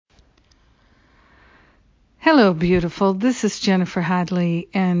Hello, beautiful. This is Jennifer Hadley,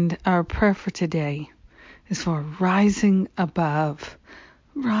 and our prayer for today is for rising above.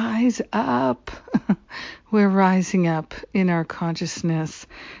 Rise up. We're rising up in our consciousness,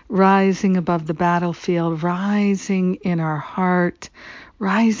 rising above the battlefield, rising in our heart,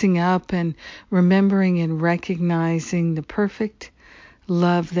 rising up and remembering and recognizing the perfect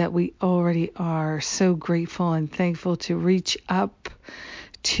love that we already are. So grateful and thankful to reach up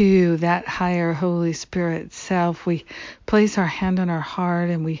to that higher Holy Spirit self. We place our hand on our heart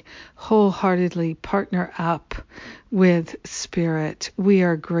and we wholeheartedly partner up with Spirit. We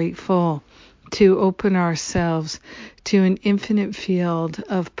are grateful to open ourselves to an infinite field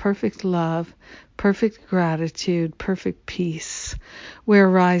of perfect love, perfect gratitude, perfect peace. We're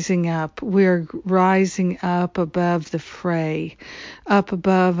rising up. We're rising up above the fray, up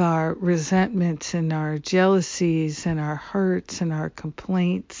above our resentments and our jealousies and our hurts and our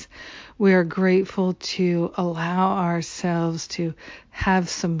complaints. We are grateful to allow ourselves to have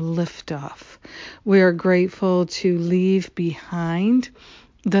some liftoff. We are grateful to leave behind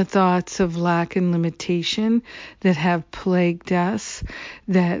the thoughts of lack and limitation that have plagued us,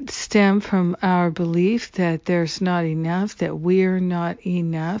 that stem from our belief that there's not enough, that we're not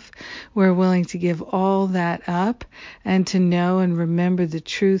enough. We're willing to give all that up and to know and remember the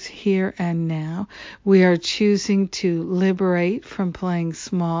truth here and now. We are choosing to liberate from playing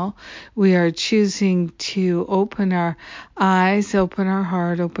small. We are choosing to open our eyes, open our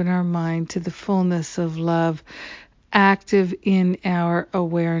heart, open our mind to the fullness of love active in our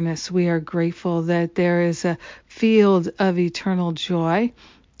awareness. We are grateful that there is a field of eternal joy,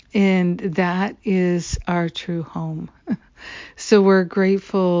 and that is our true home. So we're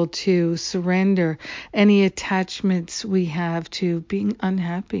grateful to surrender any attachments we have to being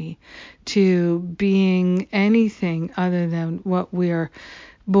unhappy, to being anything other than what we are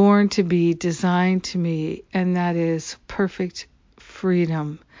born to be, designed to be, and that is perfect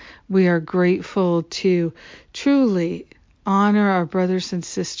freedom. We are grateful to truly honor our brothers and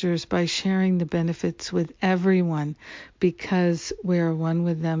sisters by sharing the benefits with everyone because we are one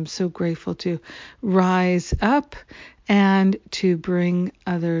with them. So grateful to rise up and to bring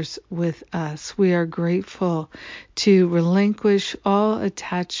others with us. We are grateful to relinquish all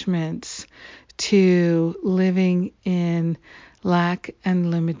attachments to living in lack and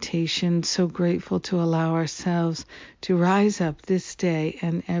limitation. So grateful to allow ourselves to rise up this day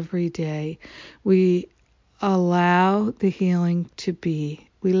and every day. We allow the healing to be.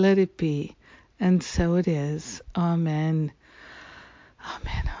 We let it be. And so it is. Amen.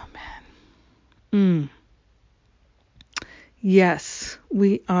 Amen. Amen. Yes,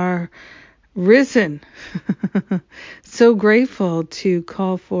 we are risen. So grateful to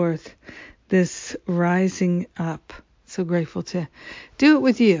call forth this rising up. So grateful to do it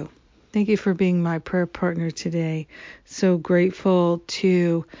with you. Thank you for being my prayer partner today. So grateful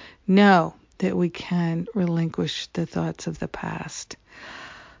to know that we can relinquish the thoughts of the past.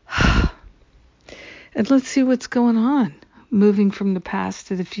 And let's see what's going on. Moving from the past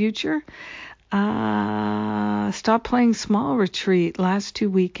to the future. Stop Playing Small retreat last 2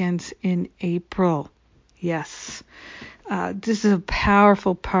 weekends in April. Yes. This is a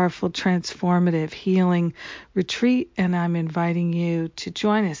powerful, transformative healing retreat, and I'm inviting you to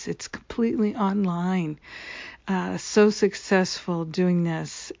join us. It's completely online. So successful doing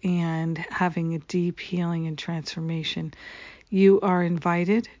this and having a deep healing and transformation. You are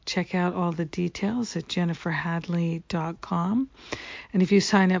invited. Check out all the details at jenniferhadley.com. And if you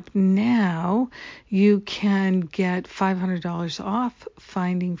sign up now, you can get $500 off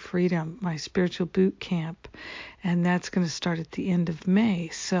Finding Freedom, my spiritual boot camp. And that's going to start at the end of May.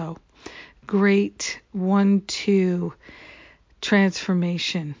 So great 1-2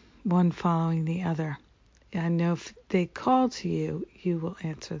 transformation, one following the other. I know if they call to you, you will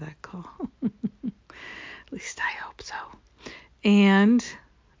answer that call. At least I hope so. And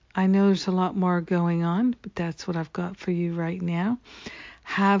I know there's a lot more going on, but that's what I've got for you right now.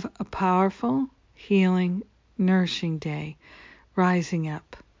 Have a powerful, healing, nourishing day. Rising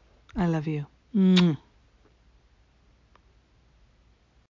up. I love you.